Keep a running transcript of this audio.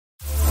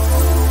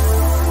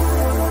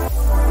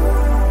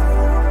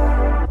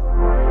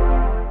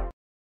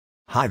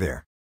Hi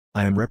there.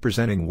 I am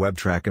representing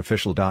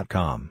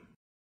WebTrackOfficial.com.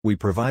 We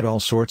provide all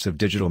sorts of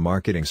digital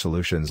marketing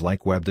solutions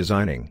like web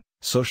designing,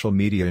 social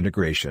media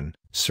integration,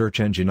 search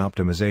engine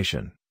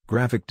optimization,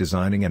 graphic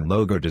designing and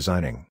logo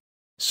designing.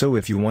 So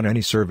if you want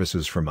any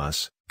services from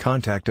us,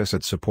 contact us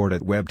at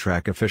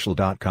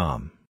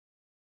support@webtrackofficial.com.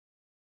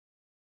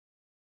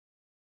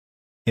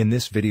 In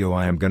this video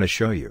I am going to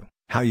show you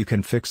how you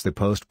can fix the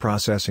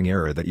post-processing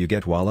error that you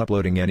get while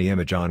uploading any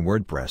image on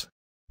WordPress.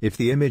 If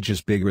the image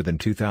is bigger than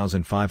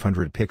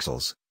 2500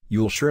 pixels,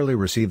 you'll surely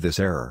receive this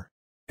error.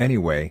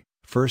 Anyway,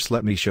 first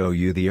let me show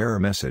you the error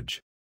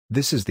message.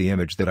 This is the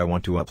image that I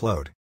want to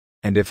upload.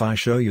 And if I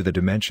show you the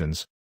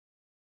dimensions,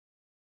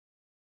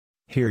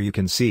 here you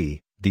can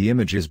see, the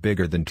image is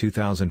bigger than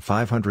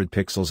 2500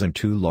 pixels and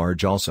too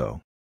large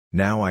also.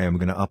 Now I am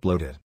going to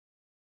upload it.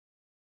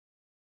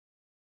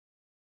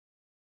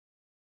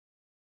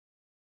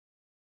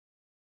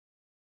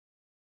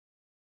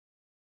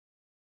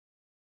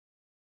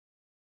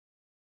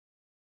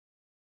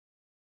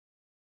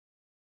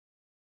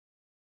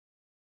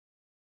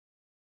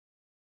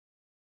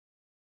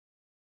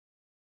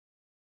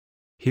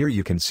 Here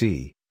you can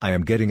see, I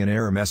am getting an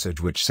error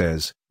message which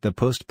says, the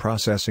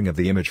post-processing of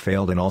the image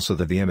failed and also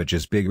that the image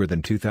is bigger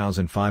than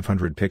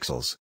 2500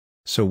 pixels.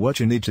 So what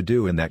you need to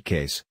do in that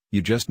case,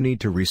 you just need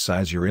to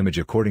resize your image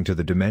according to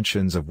the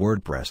dimensions of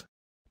WordPress.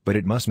 But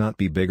it must not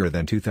be bigger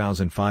than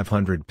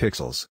 2500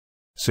 pixels.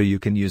 So you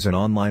can use an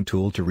online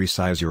tool to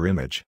resize your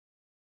image.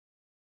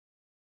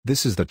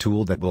 This is the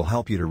tool that will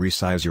help you to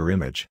resize your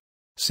image.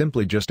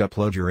 Simply just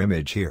upload your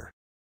image here.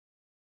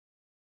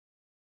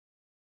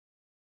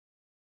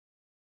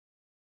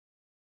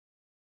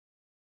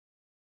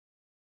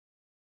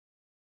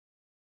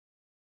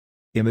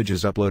 Image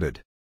is uploaded.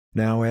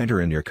 Now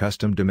enter in your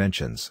custom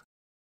dimensions.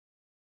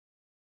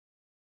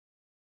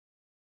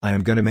 I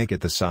am going to make it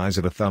the size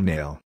of a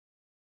thumbnail.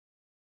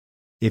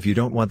 If you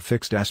don't want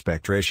fixed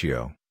aspect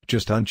ratio,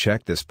 just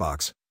uncheck this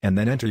box, and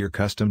then enter your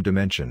custom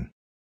dimension.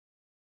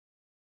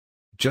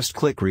 Just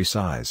click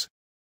Resize.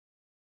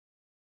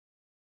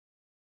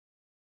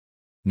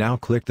 Now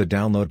click the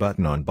download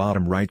button on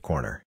bottom right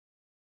corner.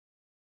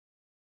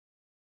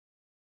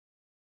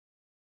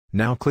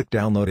 Now click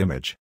Download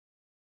Image.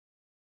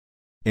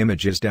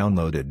 Image is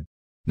downloaded.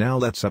 Now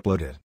let's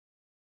upload it.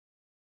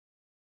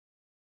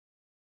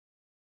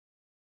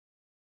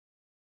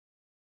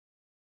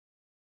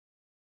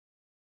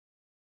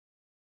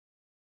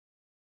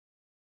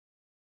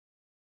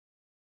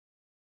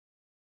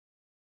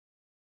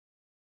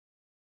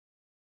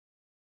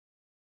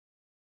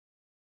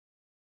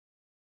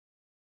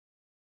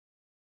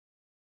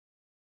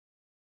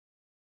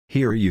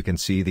 Here you can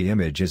see the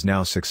image is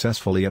now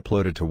successfully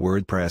uploaded to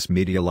WordPress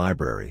Media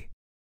Library.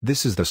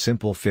 This is the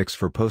simple fix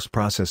for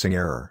post-processing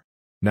error.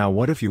 Now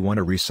what if you want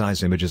to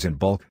resize images in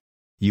bulk?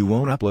 You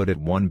won't upload it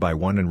one by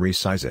one and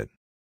resize it.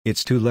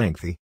 It's too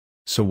lengthy.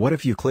 So what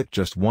if you click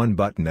just one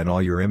button and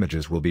all your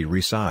images will be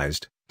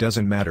resized,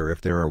 doesn't matter if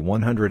there are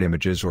 100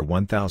 images or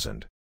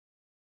 1000.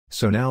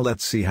 So now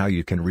let's see how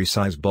you can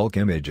resize bulk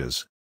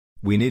images.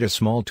 We need a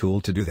small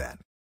tool to do that.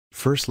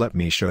 First let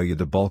me show you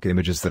the bulk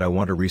images that I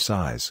want to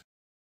resize.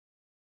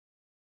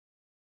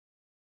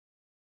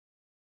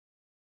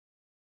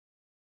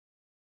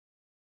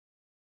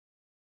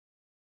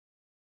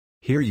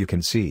 Here you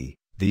can see,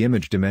 the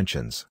image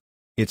dimensions.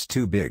 It's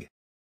too big.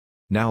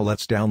 Now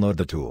let's download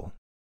the tool.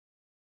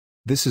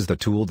 This is the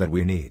tool that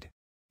we need.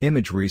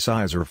 Image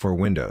Resizer for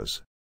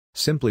Windows.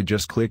 Simply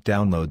just click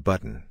Download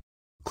button.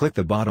 Click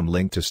the bottom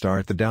link to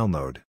start the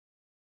download.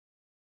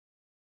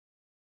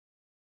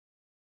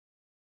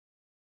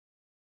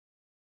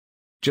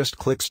 Just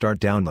click Start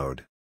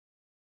Download.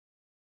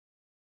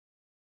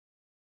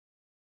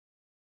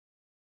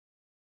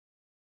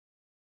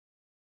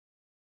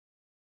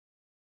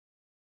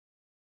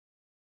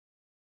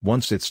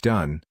 Once it's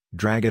done,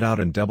 drag it out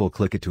and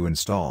double-click it to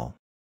install.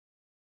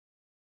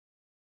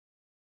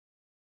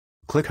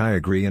 Click I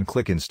agree and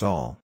click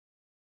Install.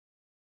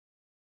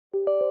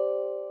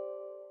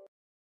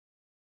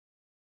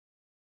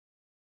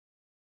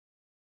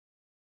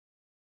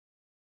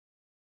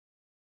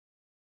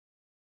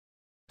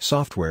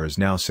 Software is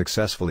now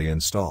successfully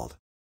installed.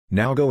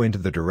 Now go into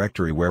the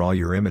directory where all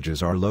your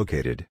images are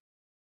located.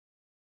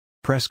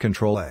 Press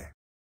Ctrl A.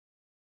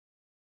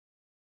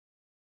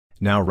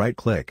 Now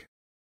right-click.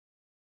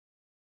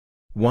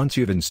 Once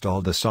you've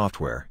installed the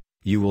software,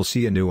 you will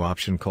see a new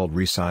option called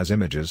Resize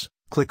Images.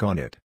 Click on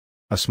it.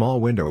 A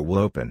small window will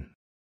open.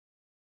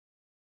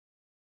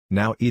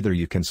 Now either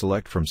you can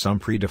select from some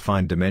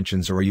predefined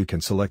dimensions or you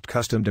can select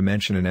Custom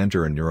Dimension and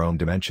enter in your own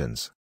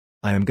dimensions.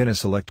 I am going to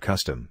select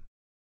Custom.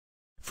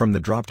 From the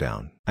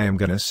drop-down, I am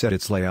going to set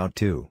its layout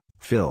to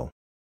Fill.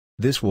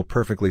 This will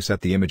perfectly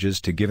set the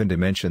images to given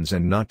dimensions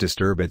and not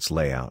disturb its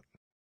layout.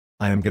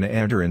 I am going to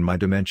enter in my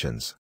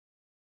dimensions.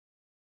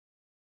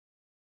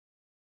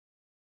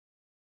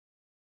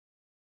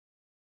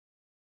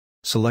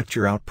 Select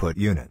your output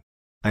unit.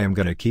 I am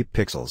going to keep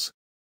pixels.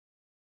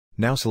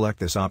 Now select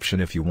this option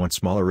if you want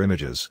smaller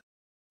images.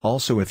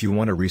 Also if you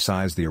want to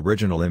resize the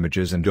original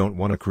images and don't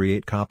want to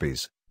create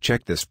copies,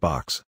 Check this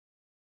box.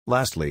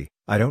 Lastly,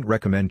 I don't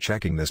recommend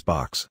checking this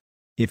box.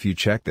 If you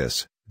check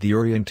this, the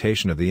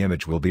orientation of the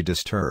image will be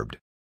disturbed.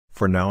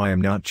 For now I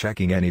am not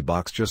checking any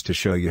box just to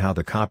show you how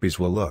the copies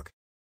will look.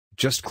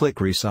 Just click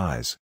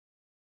Resize.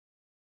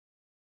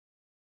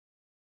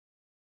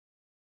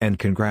 And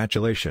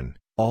congratulations,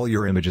 all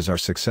your images are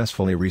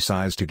successfully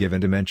resized to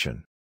given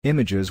dimension.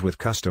 Images with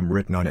custom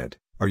written on it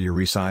are your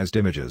resized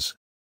images.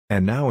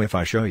 And now if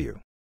I show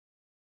you.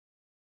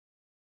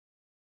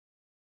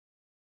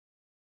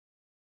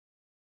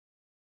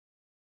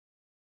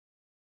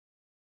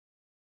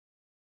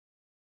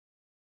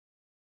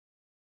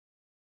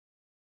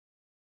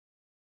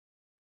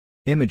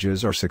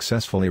 Images are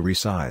successfully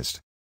resized.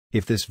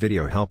 If this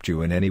video helped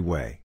you in any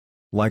way,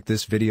 like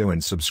this video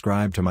and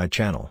subscribe to my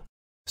channel.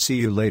 See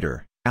you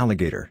later,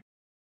 alligator.